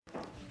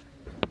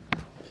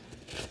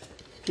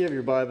If you have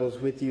your Bibles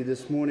with you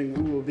this morning,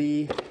 we will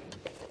be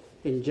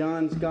in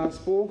John's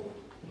Gospel,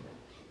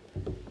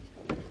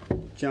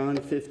 John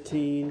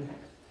 15.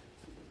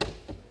 If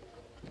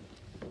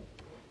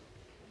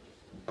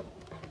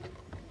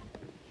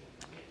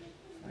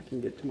I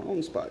can get to my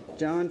own spot.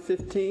 John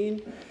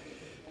 15.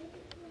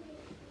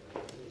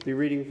 Be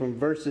reading from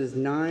verses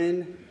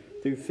 9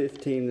 through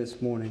 15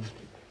 this morning.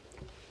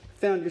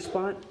 Found your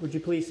spot? Would you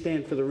please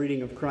stand for the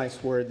reading of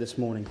Christ's Word this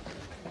morning?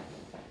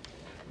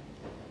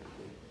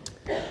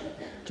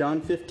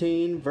 John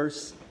 15,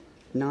 verse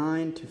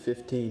 9 to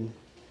 15.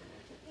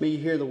 May you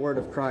hear the word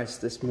of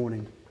Christ this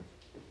morning.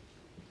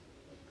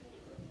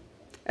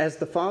 As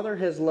the Father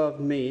has loved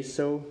me,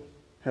 so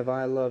have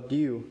I loved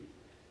you.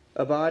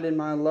 Abide in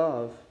my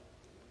love.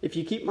 If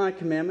you keep my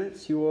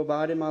commandments, you will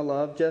abide in my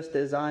love, just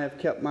as I have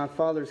kept my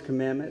Father's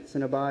commandments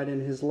and abide in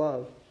his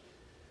love.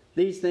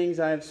 These things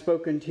I have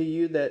spoken to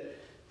you, that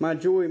my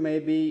joy may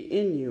be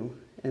in you,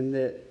 and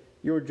that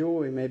your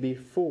joy may be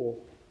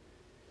full.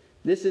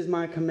 This is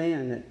my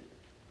commandment,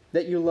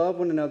 that you love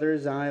one another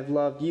as I have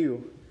loved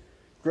you.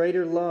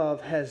 Greater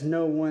love has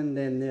no one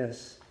than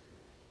this,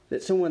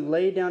 that someone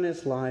lay down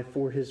his life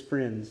for his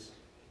friends.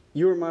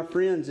 You are my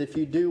friends if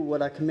you do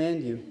what I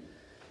command you.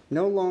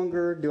 No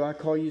longer do I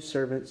call you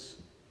servants,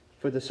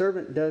 for the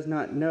servant does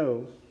not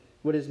know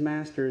what his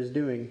master is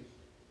doing,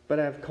 but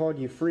I have called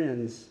you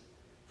friends,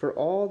 for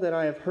all that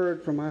I have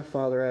heard from my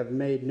Father I have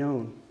made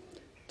known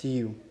to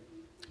you.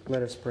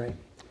 Let us pray.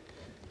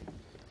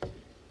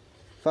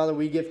 Father,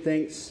 we give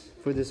thanks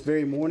for this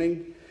very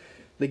morning,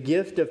 the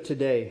gift of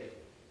today.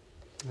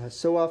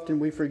 So often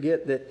we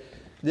forget that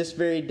this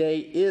very day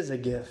is a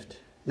gift.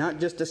 Not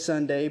just a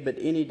Sunday, but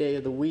any day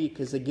of the week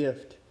is a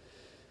gift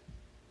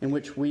in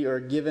which we are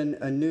given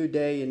a new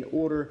day in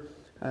order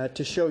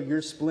to show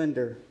your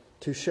splendor,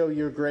 to show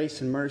your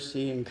grace and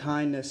mercy and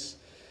kindness,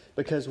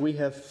 because we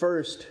have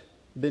first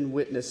been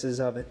witnesses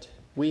of it.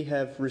 We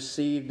have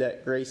received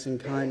that grace and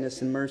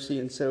kindness and mercy.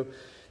 And so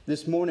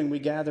this morning we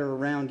gather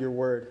around your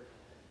word,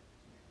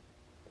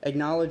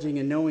 acknowledging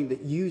and knowing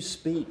that you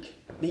speak,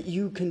 that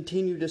you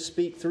continue to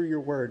speak through your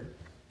word,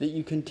 that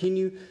you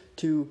continue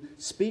to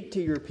speak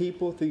to your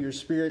people through your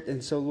Spirit.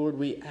 And so, Lord,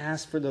 we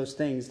ask for those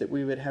things, that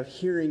we would have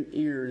hearing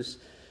ears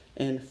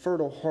and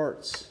fertile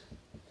hearts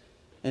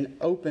and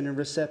open and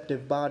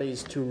receptive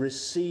bodies to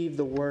receive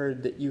the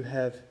word that you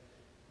have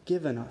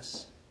given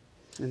us.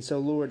 And so,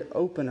 Lord,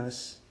 open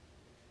us,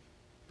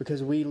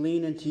 because we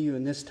lean into you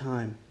in this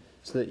time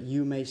so that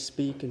you may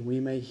speak and we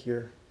may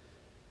hear.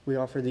 We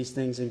offer these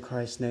things in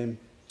Christ's name.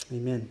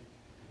 Amen.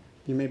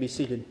 You may be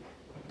seated.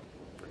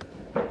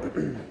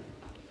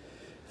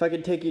 If I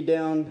could take you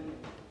down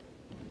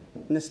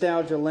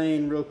nostalgia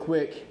lane real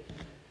quick,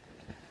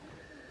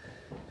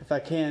 if I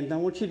can. I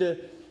want you to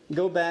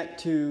go back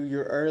to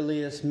your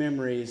earliest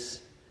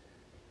memories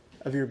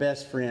of your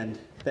best friend,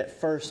 that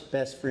first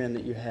best friend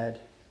that you had.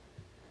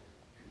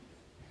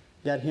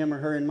 Got him or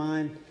her in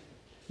mind?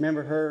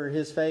 Remember her or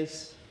his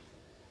face?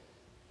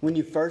 When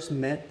you first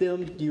met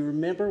them, do you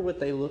remember what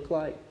they looked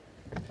like?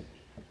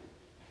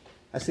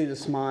 I see the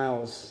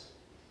smiles,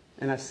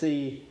 and I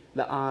see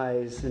the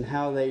eyes, and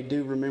how they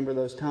do remember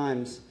those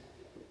times.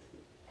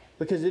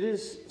 Because it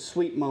is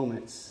sweet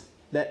moments.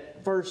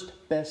 That first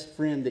best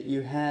friend that you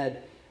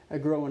had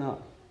growing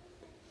up.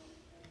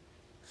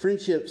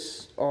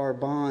 Friendships are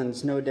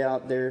bonds, no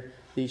doubt. They're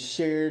these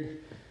shared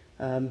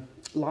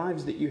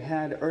lives that you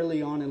had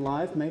early on in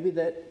life. Maybe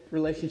that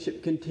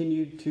relationship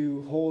continued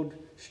to hold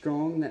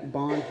strong, that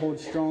bond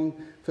holds strong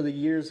for the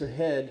years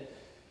ahead.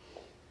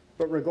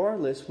 But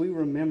regardless, we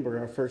remember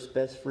our first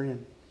best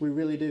friend. We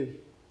really do.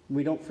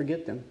 We don't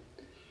forget them.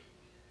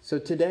 So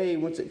today,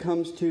 once it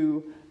comes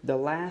to the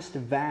last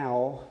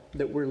vow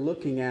that we're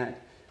looking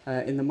at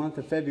in the month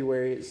of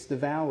February, it's the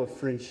vow of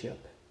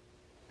friendship.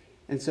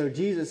 And so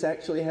Jesus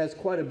actually has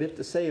quite a bit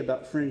to say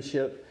about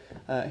friendship.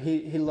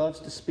 He loves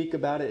to speak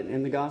about it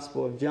in the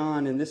Gospel of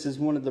John, and this is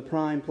one of the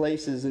prime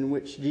places in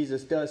which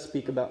Jesus does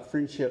speak about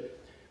friendship.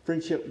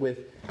 Friendship with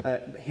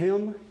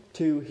him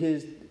to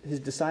his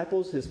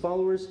disciples, his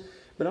followers,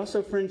 but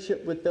also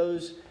friendship with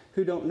those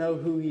who don't know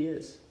who he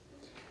is.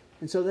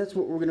 And so that's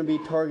what we're going to be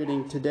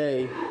targeting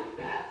today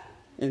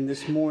and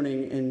this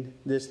morning, in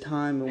this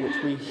time in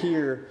which we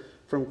hear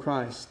from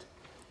Christ.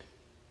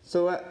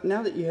 So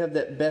now that you have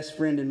that best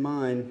friend in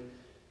mind,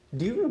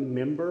 do you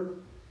remember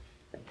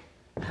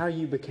how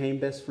you became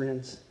best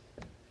friends?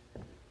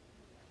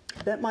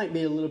 That might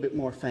be a little bit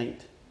more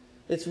faint.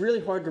 It's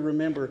really hard to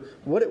remember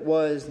what it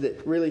was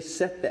that really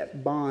set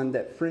that bond,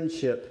 that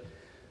friendship,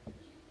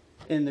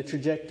 in the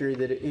trajectory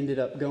that it ended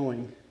up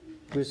going.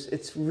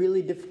 It's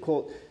really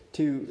difficult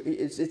to,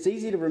 it's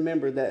easy to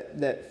remember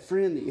that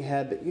friend that you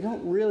had, but you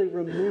don't really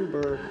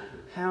remember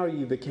how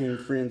you became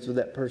friends with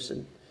that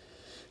person.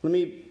 Let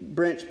me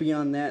branch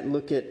beyond that and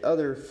look at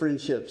other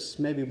friendships,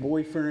 maybe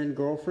boyfriend,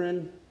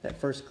 girlfriend, that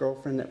first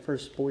girlfriend, that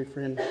first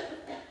boyfriend,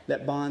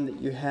 that bond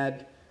that you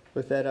had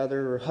with that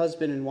other, or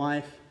husband and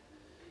wife.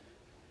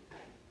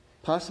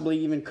 Possibly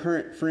even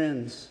current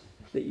friends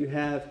that you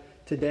have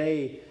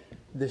today,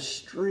 the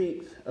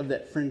strength of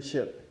that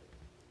friendship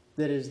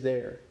that is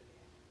there.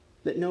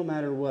 That no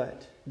matter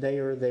what, they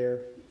are there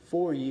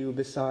for you,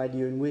 beside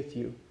you, and with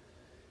you.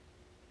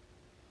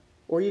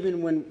 Or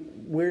even when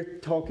we're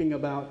talking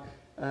about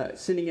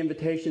sending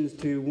invitations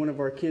to one of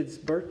our kids'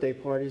 birthday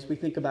parties, we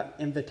think about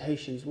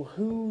invitations. Well,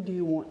 who do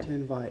you want to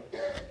invite?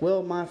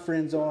 Well, my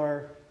friends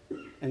are,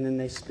 and then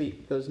they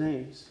speak those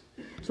names.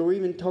 So we're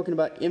even talking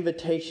about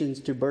invitations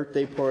to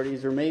birthday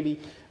parties, or maybe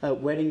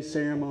wedding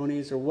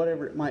ceremonies, or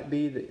whatever it might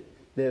be,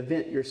 the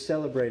event you're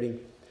celebrating.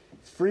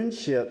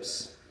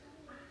 Friendships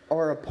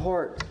are a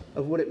part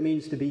of what it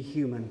means to be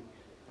human.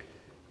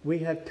 We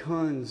have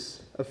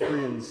tons of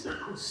friends,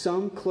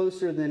 some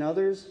closer than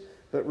others,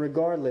 but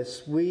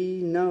regardless,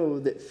 we know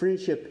that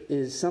friendship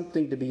is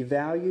something to be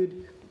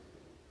valued,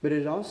 but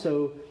it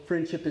also,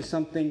 friendship is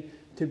something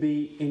to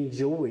be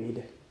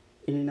enjoyed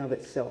in and of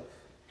itself.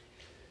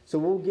 So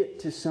we'll get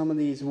to some of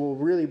these. We'll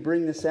really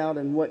bring this out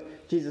and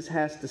what Jesus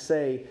has to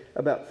say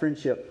about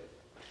friendship.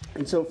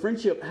 And so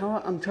friendship,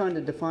 how I'm trying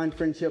to define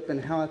friendship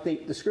and how I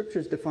think the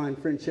Scriptures define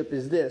friendship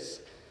is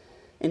this: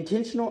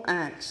 intentional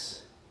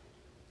acts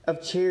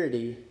of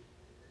charity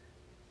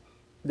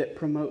that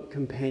promote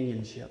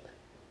companionship.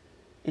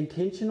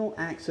 Intentional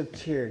acts of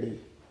charity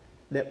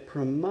that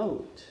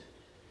promote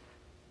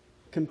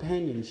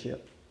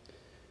companionship.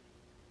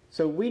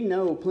 So we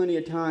know plenty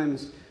of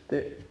times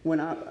that when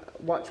I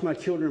watch my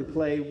children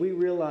play, we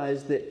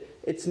realize that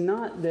it's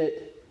not that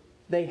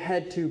they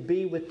had to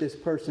be with this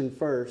person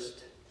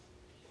first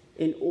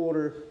in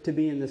order to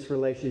be in this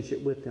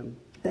relationship with them.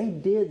 They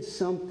did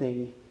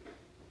something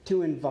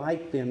to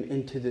invite them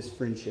into this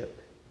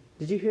friendship.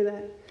 Did you hear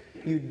that?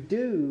 You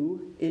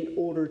do in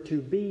order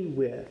to be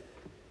with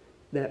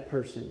that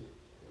person.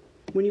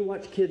 When you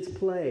watch kids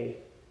play,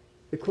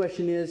 the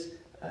question is,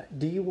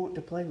 do you want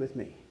to play with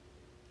me?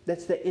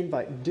 That's the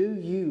invite. Do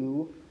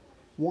you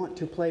want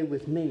to play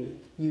with me?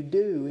 You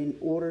do in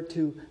order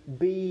to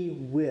be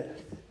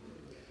with.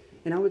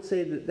 And I would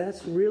say that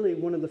that's really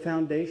one of the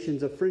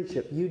foundations of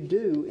friendship. You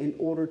do in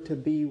order to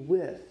be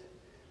with.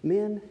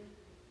 Men,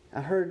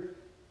 I heard,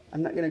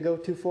 I'm not going to go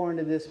too far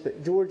into this,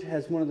 but George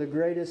has one of the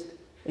greatest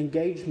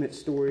engagement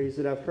stories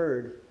that I've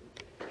heard.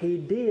 He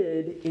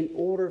did in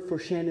order for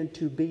Shannon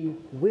to be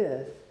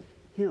with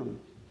him.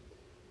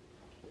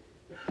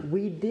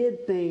 We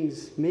did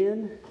things,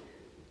 men,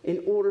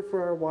 in order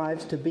for our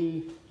wives to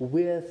be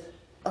with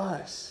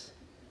us.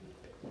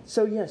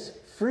 So yes,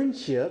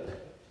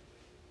 friendship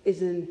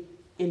is an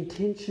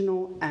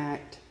intentional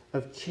act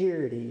of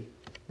charity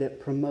that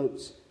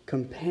promotes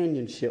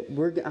companionship.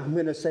 I'm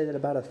going to say that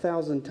about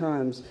 1,000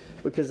 times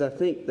because I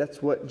think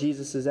that's what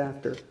Jesus is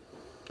after.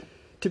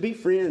 To be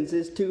friends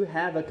is to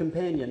have a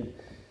companion.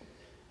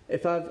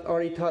 If I've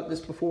already taught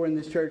this before in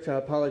this church, I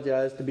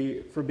apologize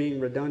for being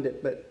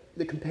redundant, but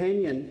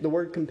the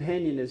word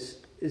companion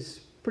is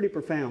pretty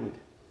profound.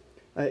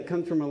 It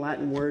comes from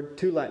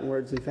two Latin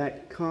words, in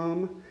fact,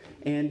 com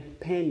and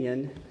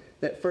panion.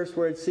 That first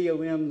word,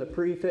 com, the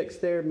prefix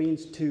there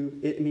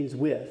means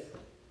with.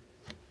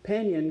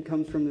 Panion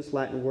comes from this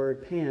Latin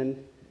word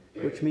pan,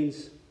 which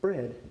means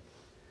bread.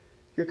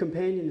 Your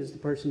companion is the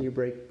person you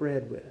break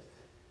bread with.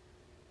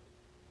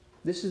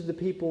 These are the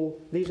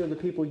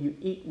people you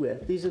eat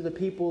with. These are the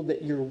people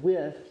that you're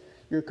with.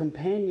 Your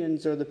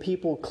companions are the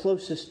people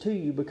closest to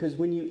you because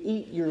when you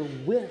eat, you're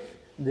with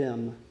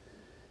them.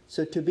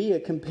 So to be a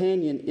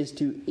companion is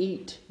to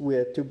eat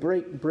with, to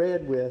break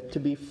bread with, to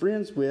be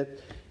friends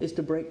with is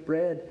to break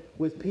bread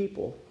with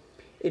people.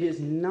 It is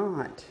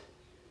not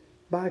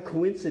by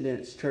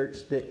coincidence,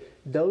 church,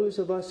 that those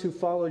of us who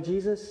follow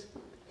Jesus,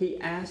 He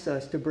asks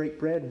us to break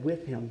bread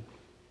with Him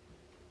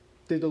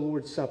through the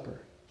Lord's Supper.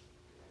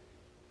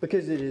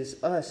 Because it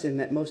is us in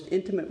that most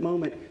intimate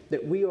moment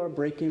that we are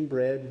breaking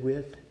bread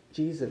with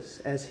Jesus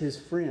as His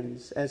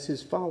friends, as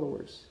His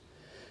followers.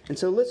 And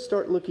so let's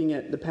start looking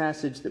at the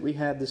passage that we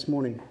have this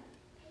morning.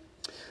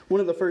 One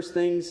of the first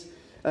things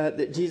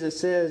that Jesus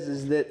says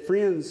is that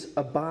friends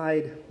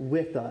abide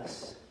with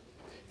us.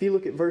 If you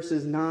look at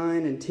verses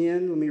 9 and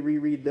 10, let me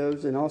reread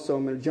those, and also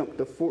I'm going to jump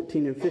to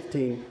 14 and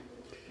 15.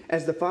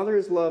 As the Father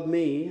has loved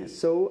me,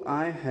 so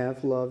I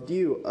have loved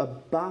you.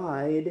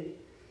 Abide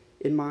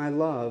in my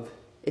love.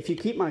 If you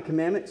keep my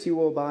commandments, you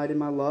will abide in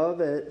my love,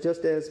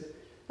 just as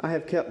I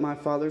have kept my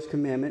Father's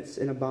commandments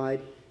and abide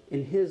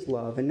in His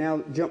love. And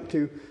now jump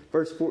to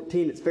verse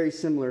 14. It's very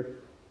similar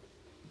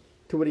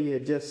to what he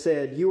had just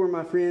said. You are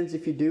my friends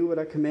if you do what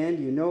I command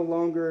you. No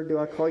longer do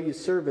I call you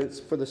servants,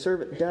 for the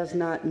servant does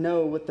not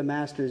know what the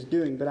master is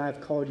doing, but I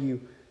have called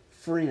you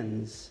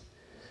friends.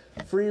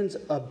 Friends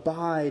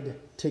abide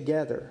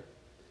together.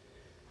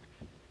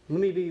 Let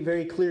me be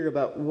very clear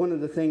about one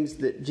of the things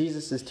that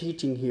Jesus is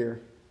teaching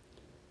here,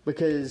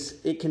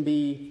 because it can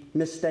be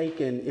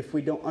mistaken if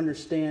we don't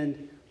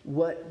understand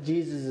what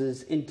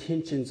Jesus'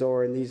 intentions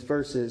are in these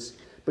verses.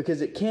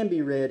 Because it can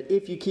be read,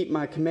 if you keep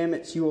my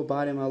commandments, you will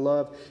abide in my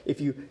love. If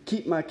you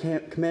keep my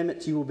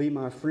commandments, you will be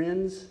my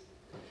friends.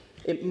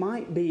 It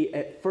might be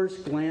at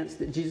first glance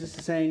that Jesus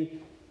is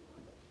saying,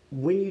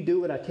 when you do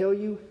what I tell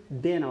you,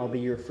 then I'll be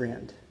your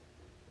friend.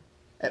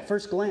 At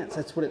first glance,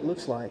 that's what it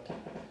looks like.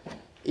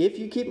 If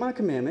you keep my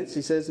commandments,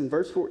 he says in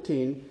verse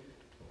 14,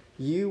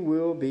 you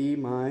will be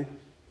my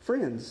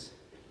friends.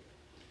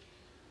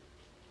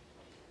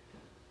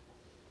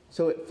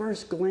 So at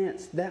first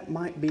glance, that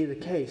might be the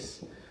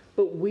case.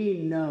 But we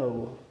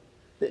know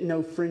that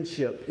no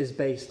friendship is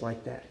based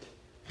like that.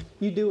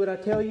 You do what I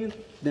tell you,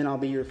 then I'll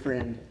be your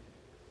friend.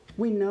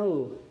 We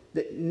know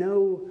that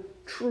no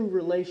true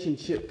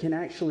relationship can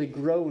actually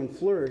grow and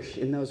flourish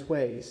in those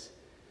ways.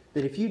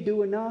 That if you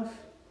do enough,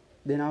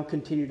 then I'll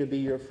continue to be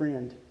your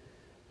friend.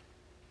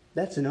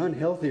 That's an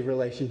unhealthy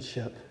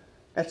relationship.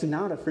 That's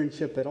not a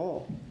friendship at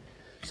all.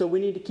 So we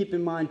need to keep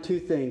in mind two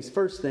things.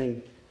 First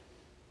thing,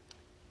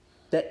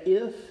 that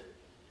if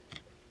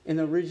in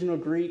the original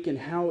Greek and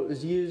how it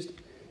was used,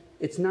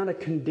 it's not a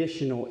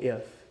conditional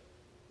if.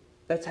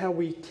 That's how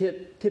we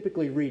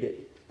typically read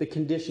it, the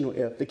conditional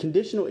if. The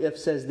conditional if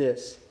says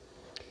this: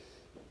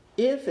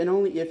 if and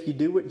only if you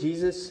do what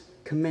Jesus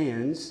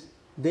commands,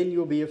 then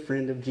you'll be a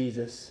friend of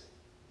Jesus.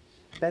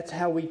 That's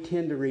how we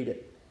tend to read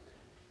it.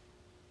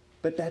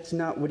 But that's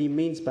not what he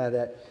means by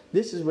that.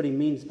 This is what he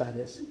means by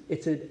this.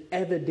 It's an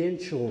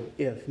evidential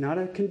if, not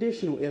a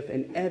conditional if,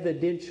 an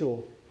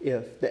evidential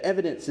if. The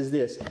evidence is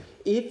this: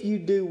 if you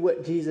do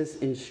what Jesus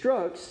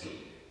instructs,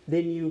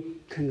 then you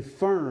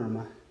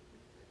confirm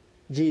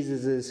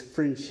Jesus'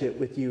 friendship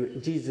with you,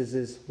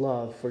 Jesus'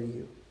 love for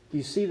you.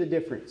 You see the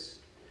difference?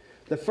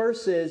 The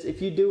first says,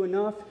 if you do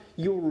enough,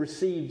 you will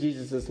receive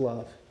Jesus'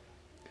 love.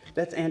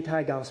 That's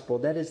anti-gospel.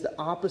 That is the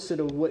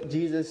opposite of what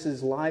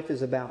Jesus' life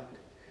is about.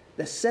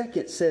 The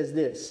second says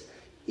this: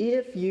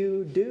 if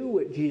you do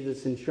what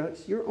Jesus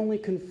instructs, you're only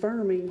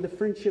confirming the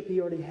friendship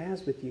he already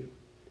has with you.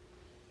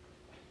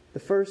 The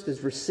first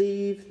is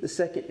receive. The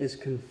second is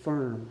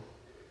confirm.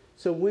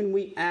 So when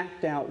we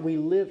act out, we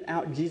live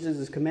out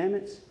Jesus'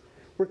 commandments,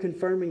 we're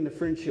confirming the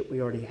friendship we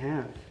already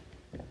have.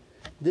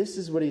 This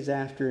is what he's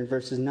after in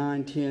verses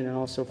 9, 10, and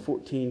also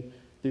 14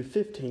 through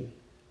 15.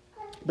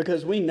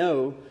 Because we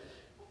know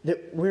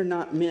that we're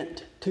not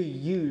meant to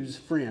use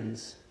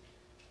friends.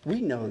 We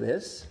know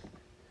this.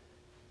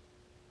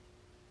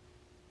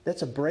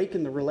 That's a break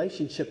in the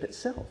relationship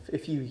itself.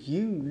 If you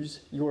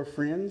use your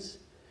friends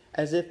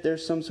as if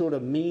there's some sort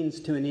of means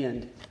to an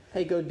end.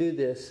 Hey, go do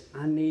this.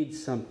 I need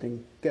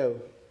something.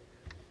 Go.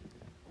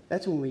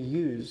 That's when we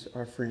use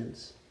our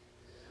friends.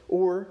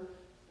 Or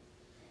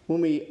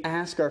when we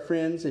ask our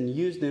friends and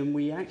use them,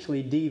 we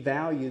actually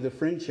devalue the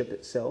friendship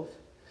itself.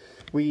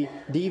 We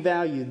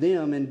devalue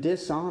them and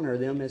dishonor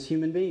them as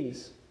human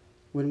beings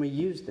when we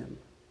use them.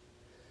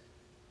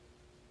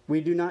 We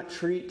do not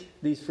treat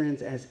these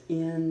friends as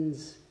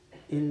ends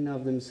in and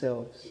of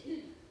themselves.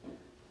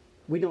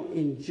 We don't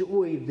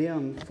enjoy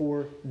them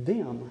for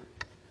them.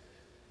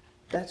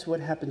 That's what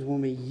happens when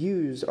we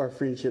use our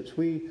friendships.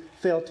 We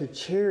fail to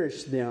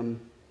cherish them,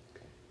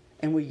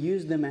 and we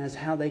use them as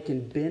how they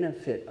can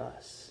benefit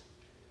us.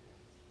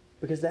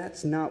 Because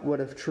that's not what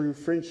a true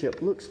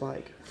friendship looks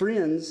like.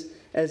 Friends,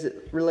 as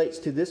it relates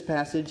to this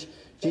passage,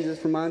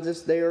 Jesus reminds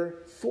us they are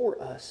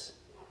for us.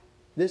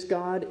 This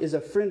God is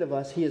a friend of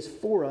us. He is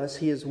for us.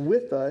 He is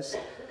with us.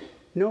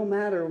 No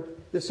matter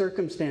the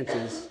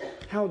circumstances,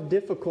 how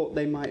difficult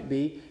they might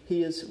be,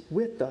 He is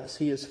with us.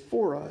 He is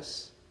for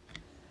us.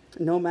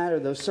 No matter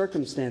those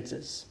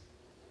circumstances.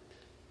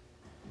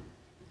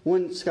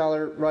 One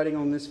scholar writing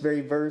on these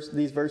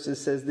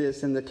verses says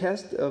this: and the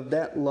test of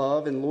that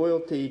love and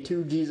loyalty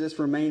to Jesus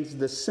remains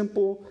the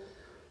simple,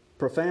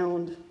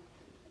 profound,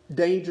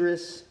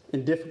 dangerous,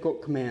 and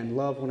difficult command: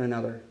 love one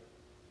another.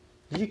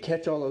 Did you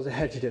catch all those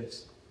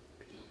adjectives?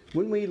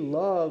 When we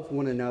love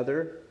one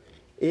another,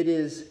 it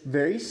is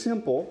very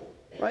simple,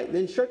 right? The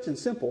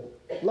instruction's simple.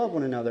 Love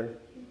one another.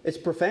 It's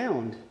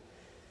profound.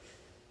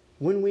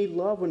 When we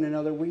love one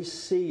another, we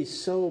see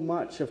so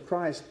much of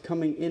Christ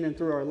coming in and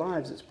through our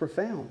lives. It's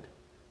profound.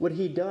 What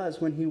He does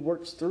when He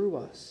works through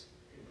us.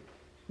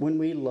 When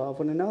we love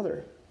one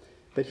another.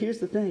 But here's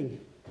the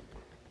thing.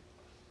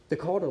 The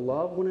call to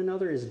love one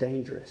another is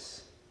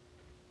dangerous.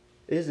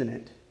 Isn't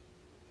it?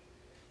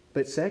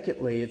 But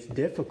secondly, it's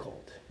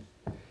difficult.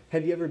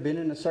 Have you ever been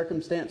in a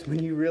circumstance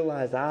when you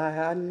realize,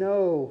 I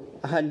know,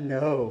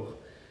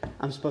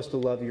 I'm supposed to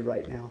love you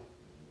right now.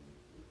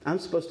 I'm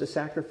supposed to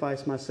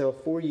sacrifice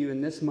myself for you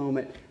in this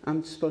moment.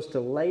 I'm supposed to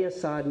lay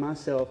aside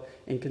myself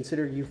and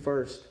consider you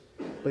first.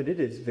 But it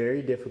is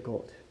very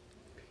difficult.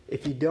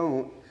 If you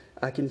don't,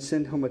 I can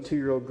send home a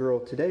 2-year-old girl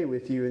today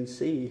with you and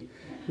see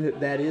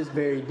that is a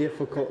very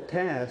difficult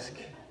task.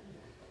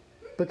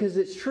 Because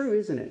it's true,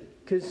 isn't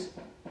it? Because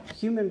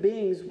human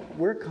beings,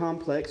 we're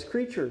complex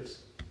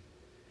creatures.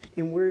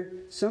 And we're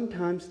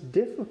sometimes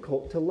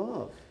difficult to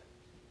love.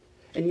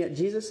 And yet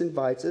Jesus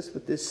invites us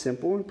with this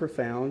simple and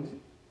profound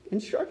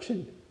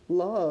instruction: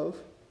 love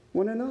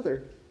one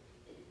another.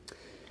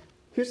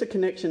 Here's a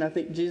connection I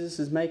think Jesus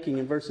is making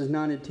in verses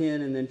 9 and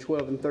 10 and then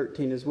 12 and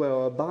 13 as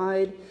well.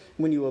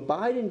 When you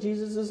abide in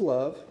Jesus'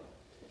 love,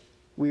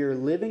 we are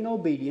living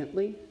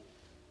obediently.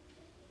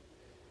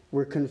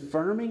 We're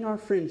confirming our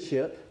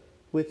friendship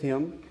with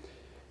Him,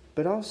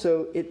 but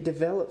also it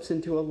develops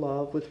into a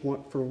love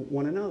for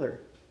one another.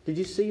 Did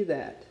you see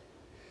that?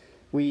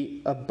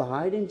 We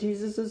abide in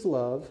Jesus'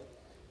 love.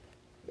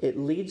 It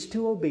leads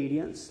to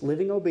obedience,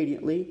 living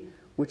obediently,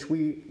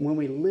 when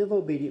we live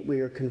obedient,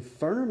 we are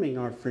confirming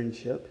our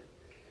friendship.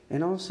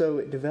 And also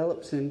it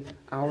develops in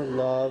our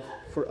love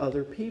for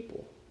other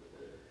people.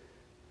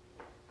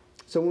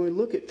 So when we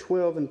look at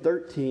 12 and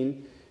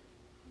 13,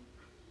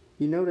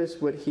 you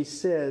notice what he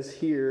says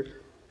here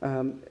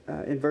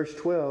in verse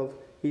 12.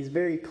 He's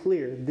very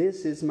clear.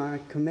 This is my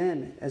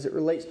commandment as it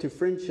relates to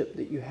friendship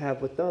that you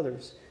have with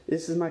others.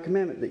 This is my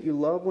commandment, that you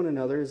love one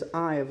another as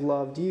I have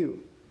loved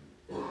you.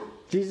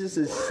 Jesus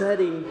is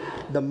setting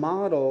the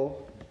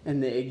model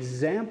and the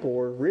example,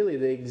 or really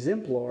the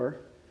exemplar,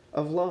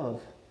 of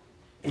love.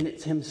 And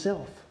it's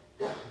himself.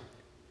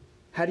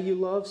 How do you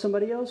love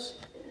somebody else?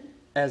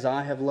 As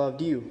I have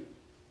loved you.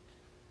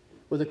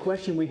 Well, the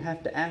question we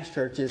have to ask,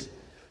 church, is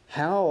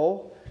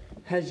how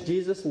has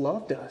Jesus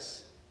loved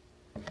us?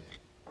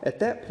 At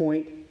that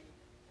point,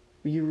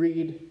 you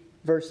read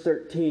verse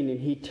 13, and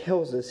he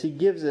tells us, he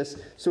gives us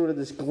sort of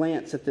this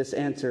glance at this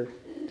answer.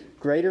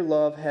 Greater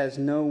love has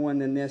no one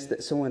than this,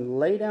 that someone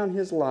lay down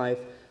his life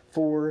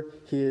for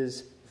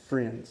his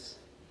friends.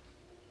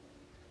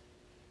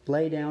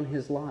 Lay down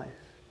his life.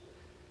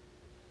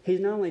 He's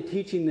not only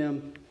teaching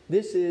them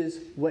this is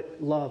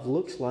what love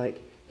looks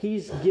like,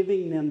 he's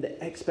giving them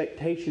the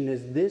expectation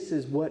as this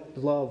is what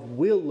love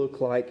will look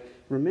like.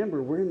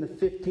 Remember, we're in the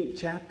 15th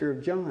chapter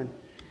of John.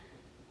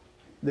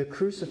 The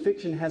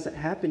crucifixion hasn't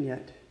happened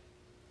yet.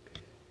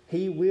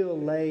 He will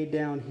lay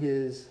down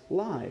his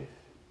life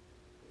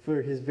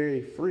for his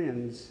very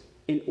friends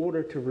in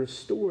order to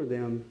restore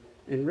them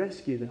and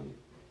rescue them.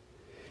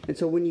 And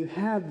so when you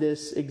have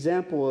this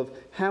example of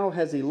how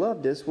has he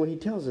loved us, well, he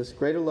tells us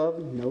greater love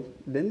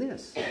than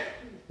this.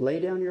 Lay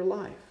down your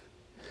life.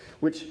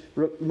 Which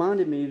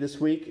reminded me this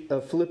week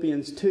of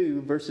Philippians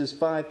 2, verses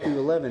 5 through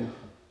 11.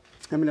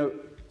 I'm going to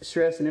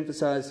stress and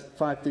emphasize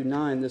 5 through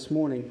 9 this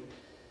morning.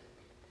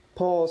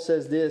 Paul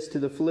says this to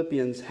the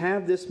Philippians,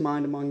 have this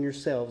mind among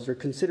yourselves, or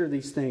consider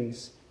these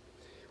things,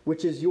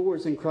 which is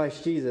yours in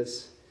Christ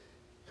Jesus,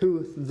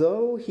 who,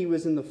 though he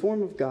was in the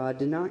form of God,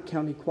 did not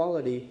count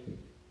equality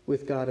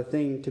with God a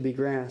thing to be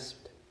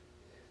grasped,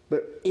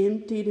 but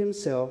emptied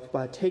himself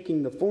by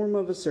taking the form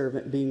of a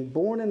servant, being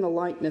born in the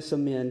likeness of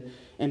men,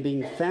 and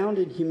being found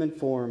in human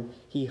form,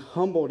 he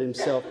humbled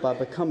himself by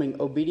becoming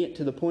obedient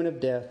to the point of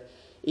death,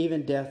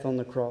 even death on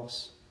the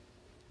cross.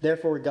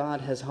 Therefore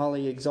God has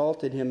highly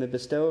exalted him and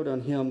bestowed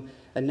on him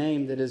a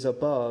name that is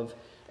above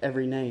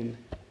every name.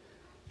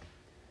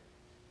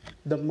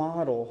 The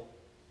model,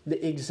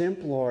 the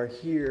exemplar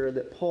here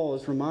that Paul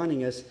is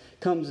reminding us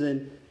comes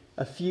in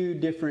a few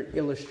different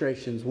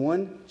illustrations.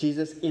 One,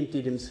 Jesus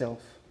emptied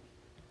himself.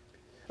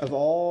 Of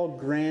all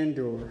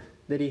grandeur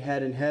that he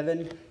had in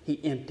heaven,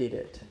 he emptied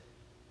it.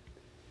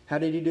 How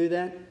did he do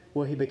that?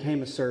 Well, he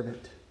became a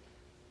servant.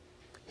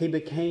 He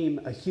became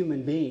a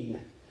human being.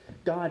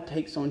 God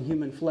takes on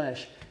human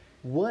flesh.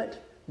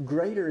 What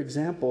greater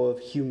example of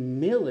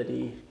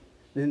humility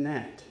than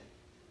that?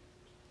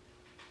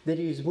 That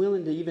he's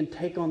willing to even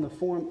take on the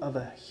form of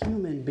a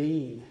human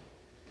being.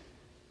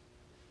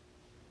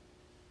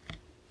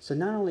 So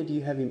not only do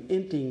you have him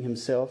emptying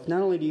himself,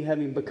 not only do you have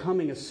him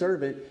becoming a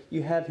servant,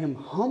 you have him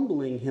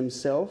humbling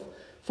himself.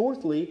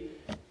 Fourthly,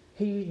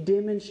 he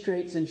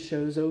demonstrates and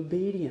shows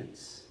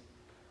obedience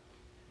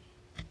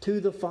to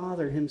the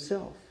Father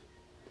himself.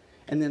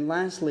 And then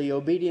lastly,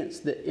 obedience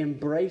that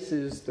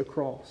embraces the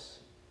cross.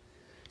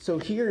 So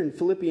here in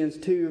Philippians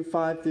 2,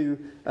 5 through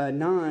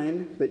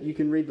 9, but you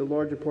can read the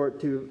larger part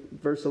to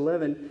verse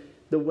 11,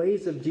 the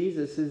ways of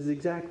Jesus is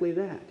exactly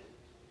that.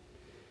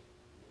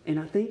 And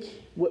I think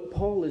what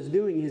Paul is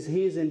doing is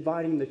he is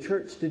inviting the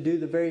church to do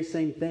the very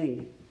same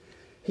thing.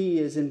 He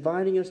is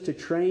inviting us to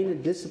train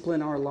and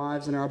discipline our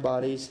lives and our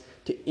bodies,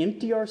 to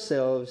empty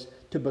ourselves,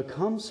 to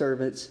become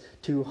servants,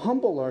 to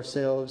humble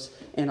ourselves,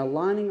 and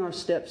aligning our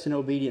steps in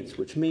obedience,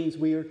 which means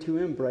we are to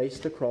embrace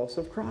the cross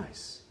of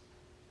Christ.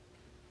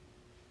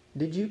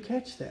 Did you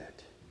catch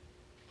that?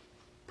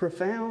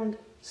 Profound,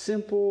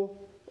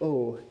 simple,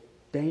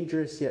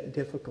 dangerous yet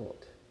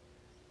difficult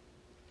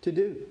to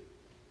do.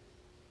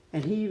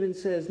 And he even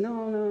says,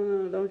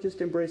 no, don't just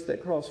embrace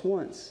that cross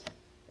once.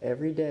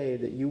 Every day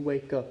that you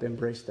wake up,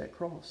 embrace that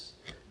cross.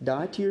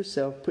 Die to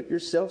yourself, put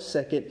yourself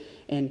second,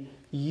 and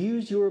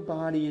use your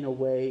body in a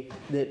way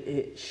that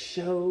it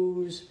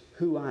shows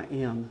who I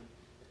am.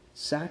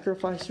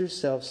 Sacrifice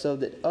yourself so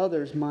that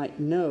others might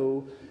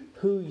know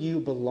who you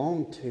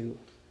belong to,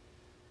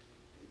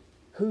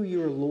 who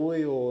you're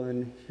loyal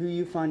and who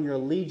you find your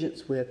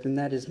allegiance with, and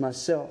that is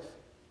myself.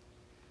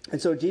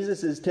 And so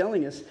Jesus is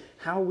telling us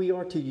how we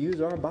are to use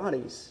our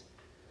bodies,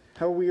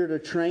 how we are to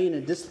train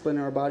and discipline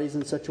our bodies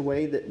in such a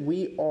way that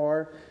we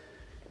are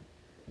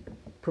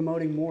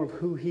promoting more of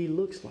who he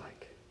looks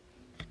like.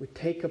 We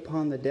take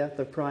upon the death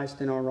of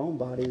Christ in our own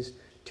bodies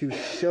to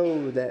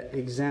show that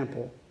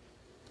example.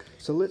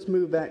 So let's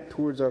move back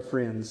towards our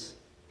friends.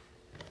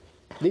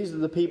 These are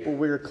the people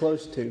we're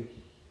close to,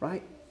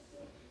 right?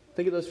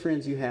 Think of those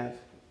friends you have.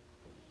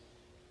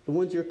 the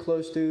ones you're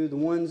close to, the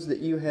ones that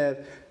you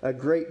have a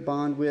great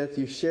bond with,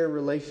 you share a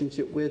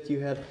relationship with,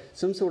 you have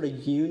some sort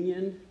of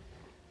union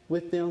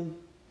with them,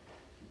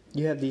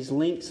 you have these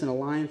links and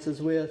alliances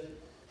with.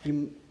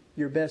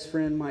 Your best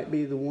friend might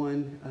be the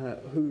one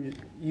who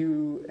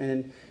you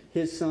and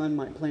his son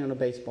might play on a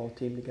baseball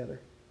team together.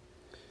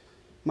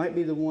 Might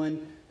be the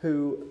one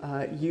who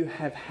you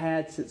have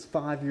had since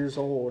 5 years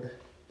old,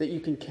 that you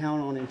can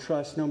count on and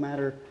trust no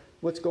matter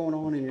what's going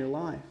on in your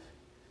life.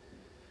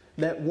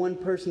 That one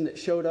person that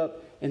showed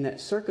up in that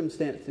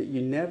circumstance that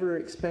you never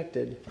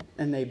expected,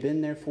 and they've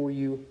been there for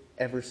you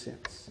ever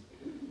since.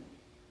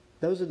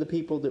 Those are the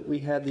people that we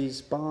have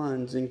these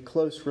bonds and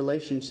close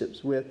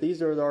relationships with.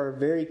 These are our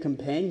very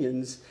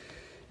companions.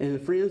 And the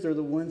friends are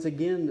the ones,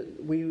 again,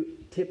 that we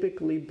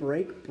typically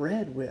break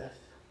bread with.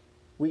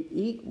 We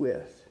eat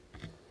with.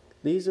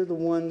 These are the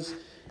ones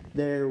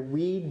that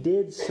we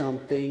did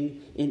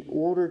something in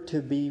order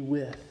to be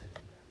with.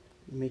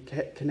 Let me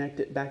connect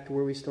it back to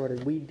where we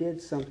started. We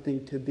did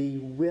something to be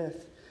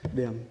with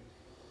them.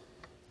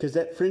 Because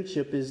that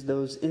friendship is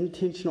those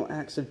intentional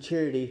acts of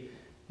charity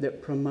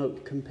that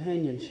promote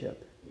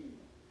companionship.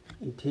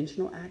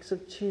 Intentional acts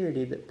of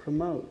charity that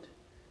promote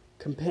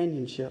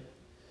companionship.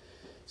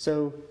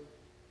 So,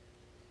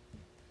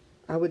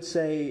 I would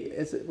say,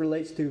 as it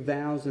relates to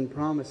vows and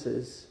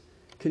promises,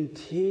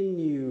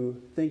 continue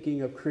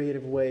thinking of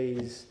creative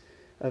ways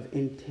of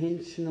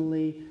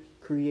intentionally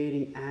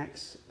creating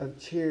acts of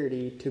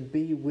charity to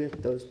be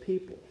with those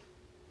people.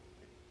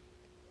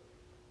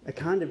 A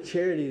kind of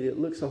charity that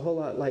looks a whole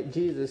lot like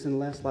Jesus and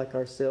less like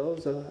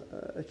ourselves.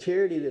 A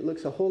charity that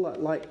looks a whole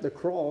lot like the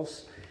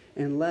cross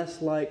and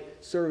less like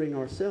serving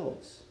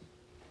ourselves.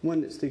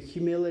 One that's through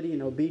humility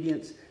and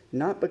obedience,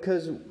 not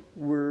because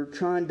we're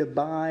trying to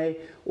buy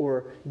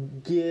or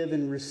give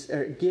and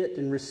get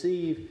and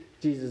receive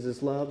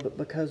Jesus' love, but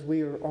because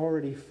we are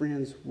already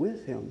friends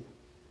with Him,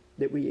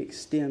 that we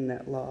extend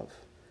that love.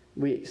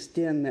 We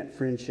extend that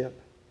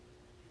friendship.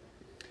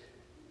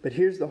 But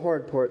here's the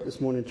hard part this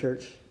morning,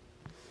 church.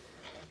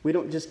 We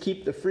don't just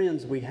keep the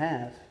friends we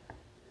have.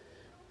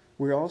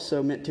 We're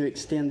also meant to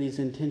extend these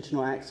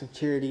intentional acts of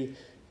charity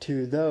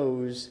to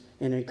those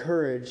and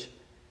encourage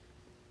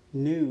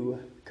new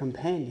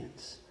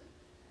companions.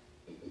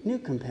 New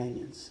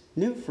companions,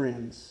 new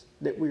friends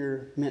that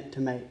we're meant to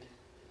make.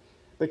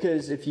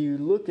 Because if you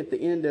look at the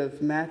end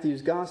of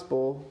Matthew's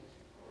Gospel,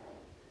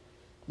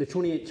 the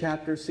 28th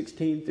chapter,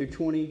 16 through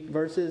 20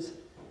 verses,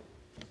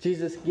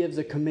 Jesus gives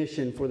a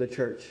commission for the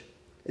church.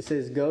 It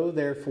says, "Go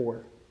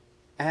therefore,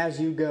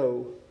 as you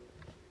go,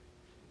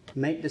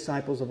 make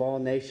disciples of all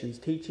nations,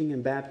 teaching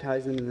and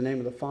baptizing them in the name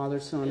of the Father,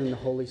 Son, and the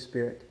Holy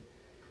Spirit."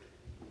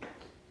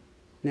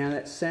 Now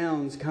that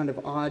sounds kind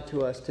of odd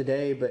to us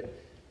today, but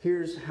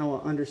here's how I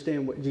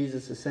understand what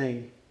Jesus is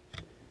saying.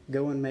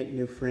 Go and make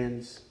new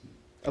friends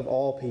of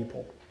all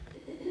people.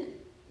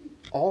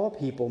 All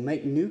people.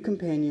 Make new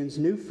companions,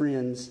 new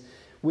friends.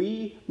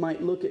 We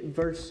might look at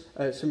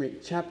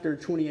chapter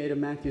 28 of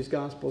Matthew's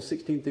Gospel,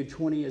 16 through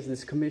 20, as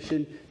this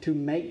commission to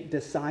make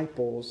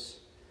disciples.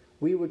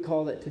 We would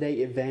call that today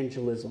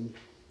evangelism.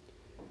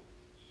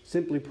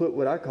 Simply put,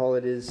 what I call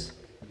it is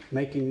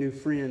making new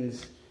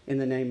friends in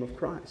the name of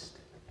Christ.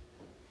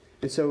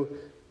 And so,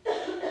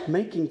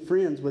 making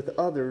friends with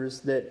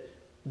others that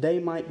they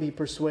might be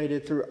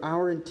persuaded through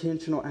our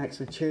intentional acts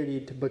of charity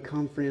to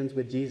become friends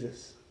with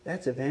Jesus.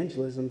 That's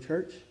evangelism,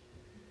 church.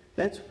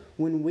 That's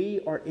when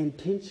we are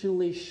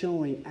intentionally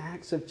showing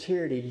acts of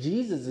charity,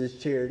 Jesus'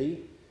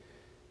 charity,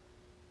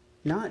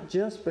 not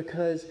just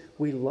because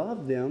we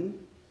love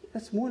them.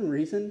 That's one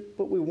reason,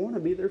 but we want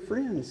to be their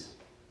friends.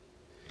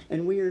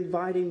 And we are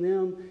inviting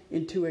them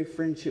into a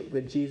friendship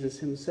with Jesus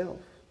Himself.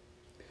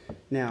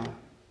 Now,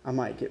 I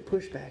might get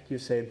pushback. You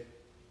say,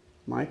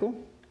 "Michael,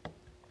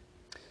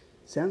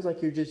 sounds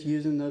like you're just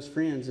using those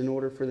friends in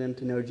order for them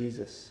to know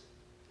Jesus.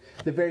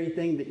 The very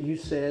thing that you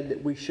said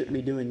that we shouldn't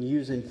be doing,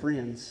 using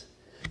friends.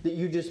 That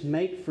you just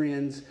make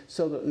friends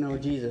so that know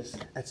Jesus."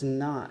 That's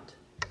not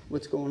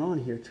what's going on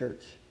here,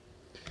 church.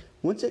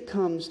 Once it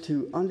comes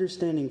to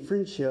understanding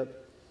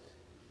friendship,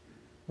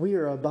 we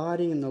are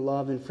abiding in the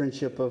love and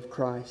friendship of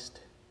Christ.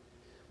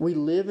 We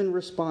live in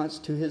response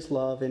to His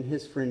love and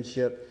His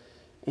friendship,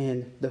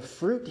 and the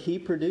fruit He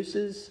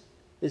produces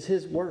is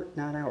His work,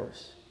 not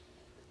ours.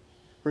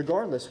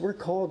 Regardless, we're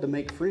called to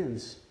make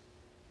friends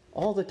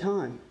all the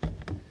time.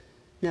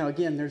 Now,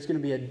 again, there's going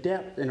to be a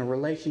depth in a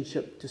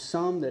relationship to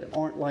some that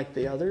aren't like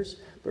the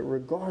others, but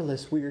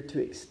regardless, we are to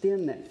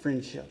extend that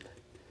friendship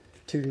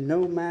to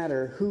no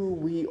matter who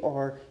we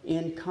are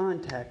in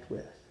contact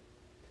with,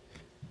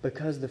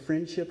 because the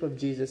friendship of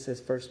Jesus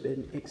has first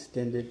been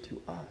extended to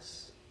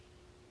us.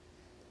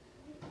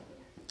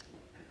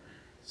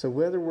 So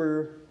whether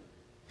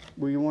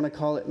we want to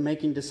call it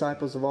making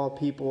disciples of all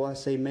people, I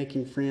say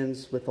making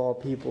friends with all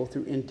people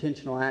through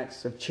intentional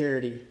acts of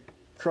charity,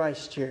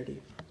 Christ's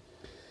charity.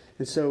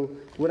 And so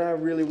what I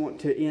really want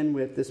to end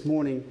with this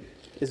morning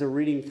is a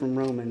reading from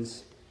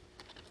Romans.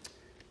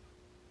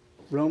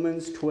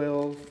 Romans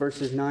 12,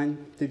 verses 9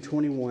 through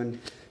 21.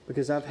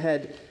 Because I've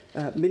had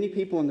many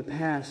people in the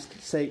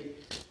past say,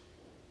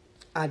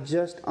 I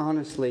just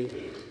honestly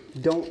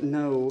don't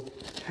know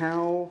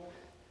how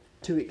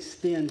to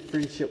extend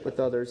friendship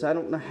with others. I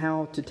don't know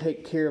how to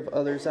take care of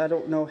others. I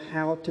don't know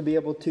how to be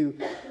able to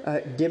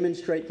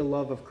demonstrate the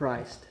love of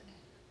Christ.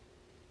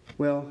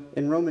 Well,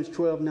 in Romans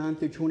 12:9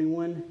 through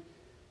 21,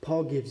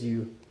 Paul gives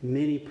you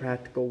many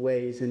practical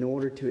ways in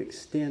order to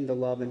extend the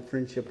love and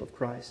friendship of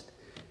Christ.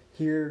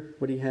 Hear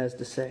what he has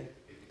to say.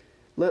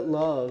 Let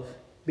love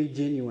be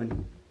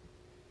genuine.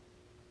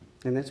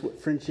 And that's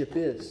what friendship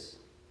is.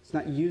 It's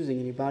not using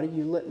anybody.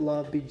 You let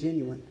love be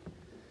genuine.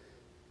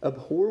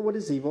 Abhor what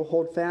is evil.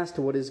 Hold fast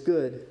to what is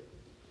good.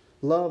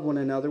 Love one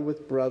another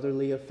with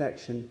brotherly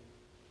affection.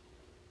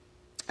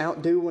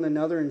 Outdo one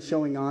another in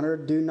showing honor.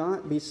 Do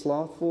not be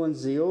slothful in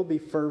zeal. Be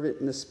fervent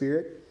in the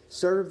Spirit.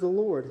 Serve the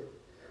Lord.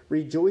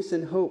 Rejoice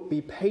in hope.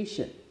 Be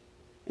patient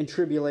in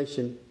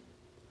tribulation.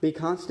 Be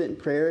constant in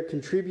prayer.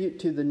 Contribute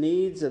to the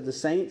needs of the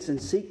saints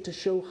and seek to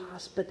show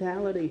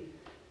hospitality.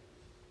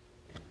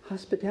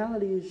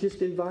 Hospitality is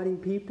just inviting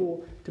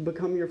people to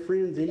become your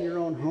friends in your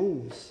own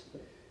homes,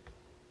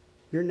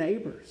 your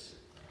neighbors.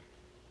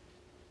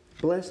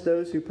 Bless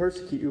those who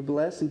persecute you.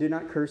 Bless and do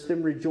not curse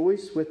them.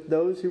 Rejoice with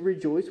those who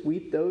rejoice.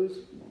 Weep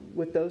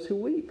with those who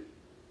weep.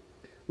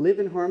 Live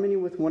in harmony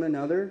with one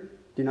another.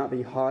 Do not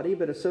be haughty,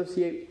 but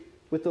associate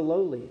with the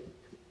lowly.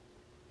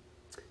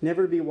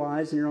 Never be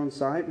wise in your own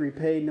sight.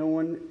 Repay no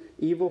one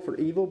evil for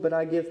evil, but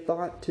I give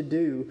thought to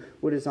do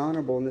what is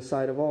honorable in the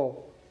sight of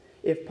all.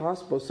 If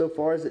possible, so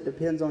far as it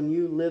depends on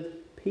you, live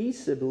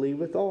peaceably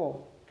with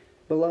all.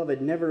 Beloved,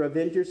 never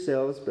avenge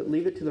yourselves, but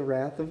leave it to the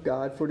wrath of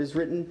God, for it is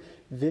written,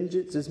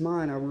 vengeance is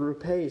mine, I will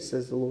repay,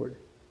 says the Lord.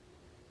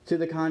 To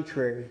the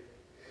contrary,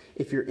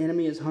 if your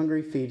enemy is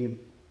hungry, feed him.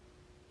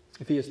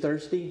 If he is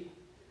thirsty,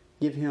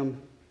 give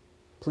him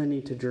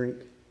plenty to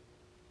drink.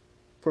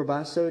 For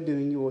by so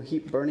doing you will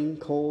heap burning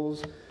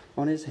coals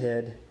on his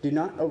head. Do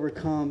not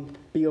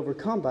be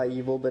overcome by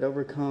evil, but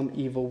overcome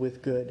evil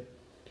with good.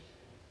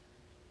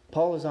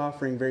 Paul is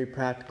offering very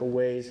practical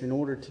ways in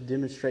order to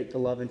demonstrate the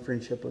love and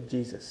friendship of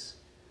Jesus.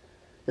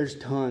 There's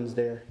tons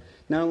there.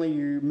 Not only are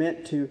you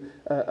meant to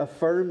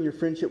affirm your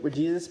friendship with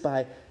Jesus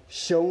by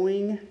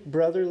showing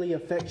brotherly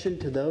affection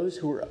to those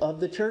who are of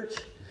the church,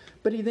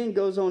 but he then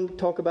goes on to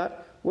talk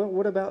about, well,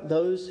 what about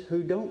those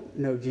who don't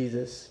know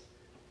Jesus?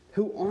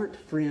 Who aren't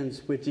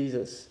friends with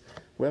Jesus?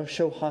 Well,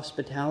 show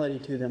hospitality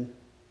to them.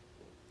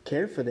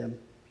 Care for them.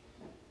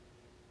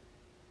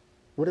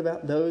 What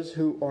about those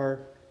who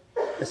are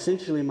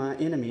essentially my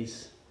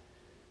enemies?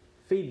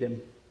 Feed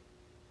them.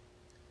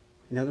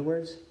 In other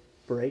words,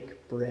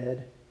 break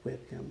bread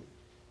with them.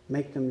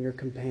 Make them your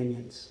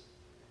companions.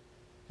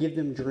 Give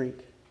them drink.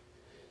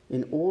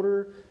 In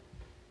order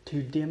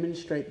to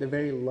demonstrate the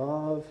very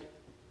love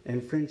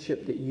and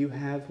friendship that you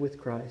have with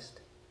Christ.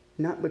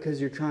 Not because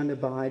you're trying to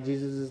buy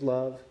Jesus'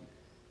 love,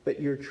 but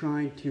you're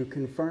trying to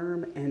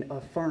confirm and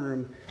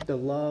affirm the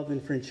love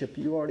and friendship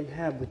you already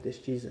have with this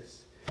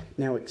Jesus.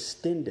 Now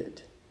extend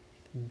it.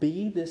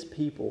 Be this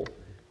people,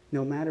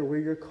 no matter where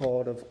you're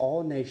called, of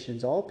all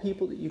nations, all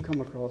people that you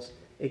come across,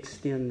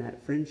 extend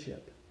that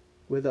friendship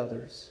with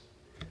others.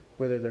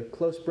 Whether they're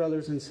close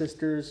brothers and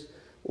sisters,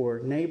 or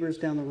neighbors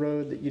down the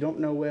road that you don't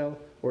know well,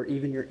 or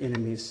even your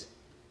enemies.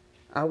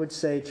 I would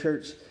say,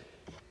 church,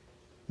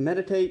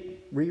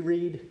 meditate,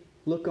 reread,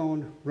 look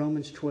on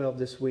Romans 12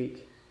 this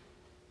week.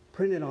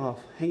 Print it off,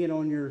 hang it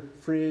on your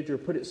fridge, or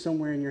put it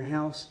somewhere in your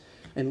house,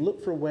 and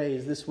look for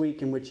ways this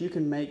week in which you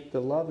can make the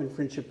love and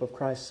friendship of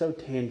Christ so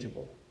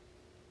tangible,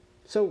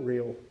 so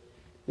real,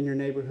 in your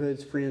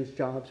neighborhoods, friends,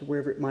 jobs,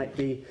 wherever it might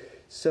be,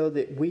 so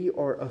that we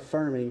are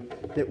affirming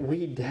that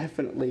we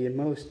definitely and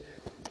most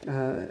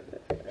are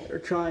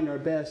trying our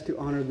best to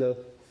honor the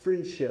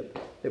friendship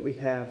that we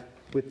have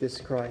with this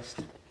Christ.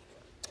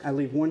 I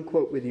leave one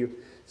quote with you.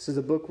 This is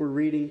a book we're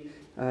reading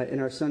in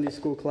our Sunday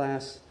school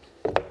class,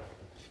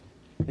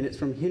 and it's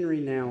from Henry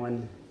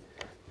Nouwen.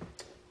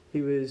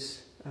 He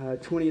was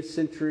 20th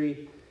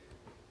century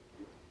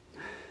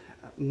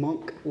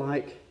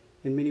monk-like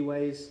in many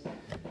ways.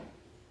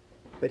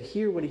 But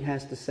hear what he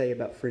has to say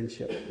about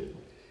friendship.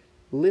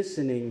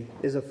 Listening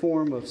is a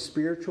form of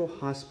spiritual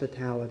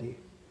hospitality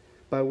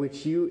by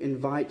which you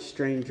invite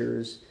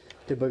strangers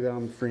to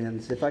become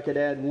friends. If I could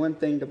add one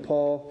thing to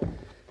Paul,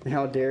 and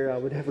how dare I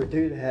would ever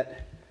do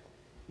that,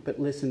 but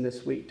listen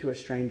this week to a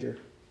stranger.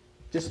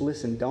 Just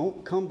listen.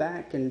 Don't come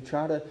back and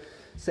try to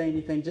say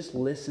anything. Just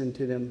listen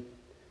to them,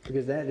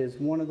 because that is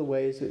one of the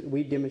ways that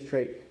we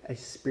demonstrate a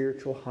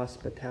spiritual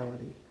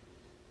hospitality.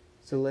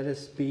 So let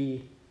us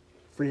be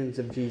friends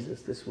of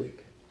Jesus this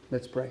week.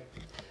 Let's pray.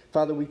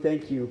 Father, we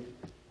thank you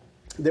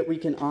that we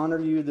can honor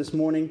you this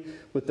morning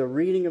with the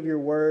reading of your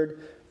word,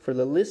 for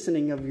the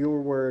listening of your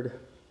word.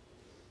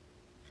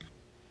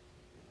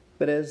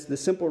 But as the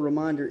simple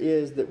reminder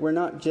is that we're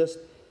not just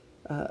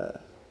a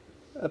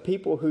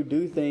people who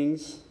do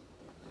things.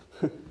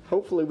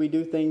 Hopefully we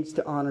do things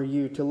to honor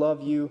you, to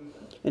love you,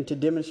 and to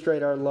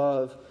demonstrate our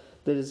love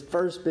that has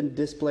first been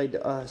displayed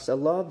to us, a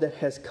love that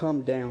has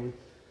come down.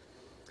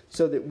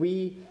 so that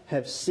we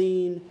have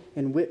seen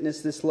and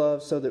witnessed this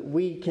love, so that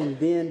we can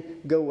then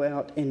go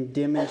out and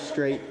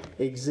demonstrate,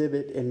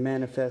 exhibit, and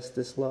manifest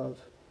this love.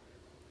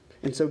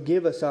 And so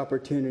give us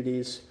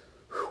opportunities.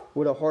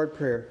 What a hard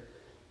prayer.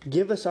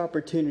 Give us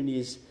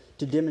opportunities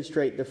to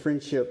demonstrate the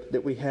friendship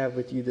that we have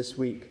with you this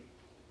week.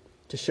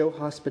 To show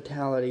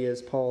hospitality,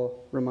 as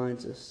Paul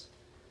reminds us.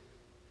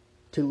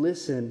 To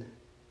listen,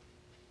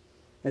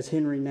 as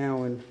Henry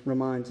Nouwen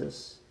reminds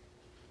us.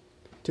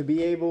 To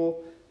be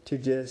able to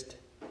just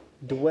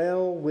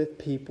dwell with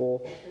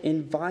people,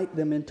 invite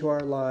them into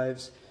our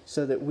lives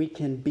so that we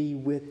can be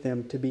with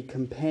them, to be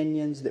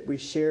companions that we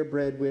share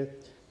bread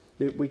with,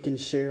 that we can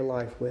share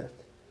life with.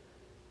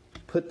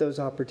 Put those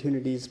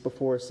opportunities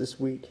before us this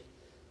week.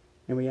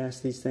 And we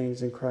ask these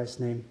things in Christ's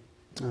name.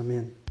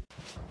 Amen.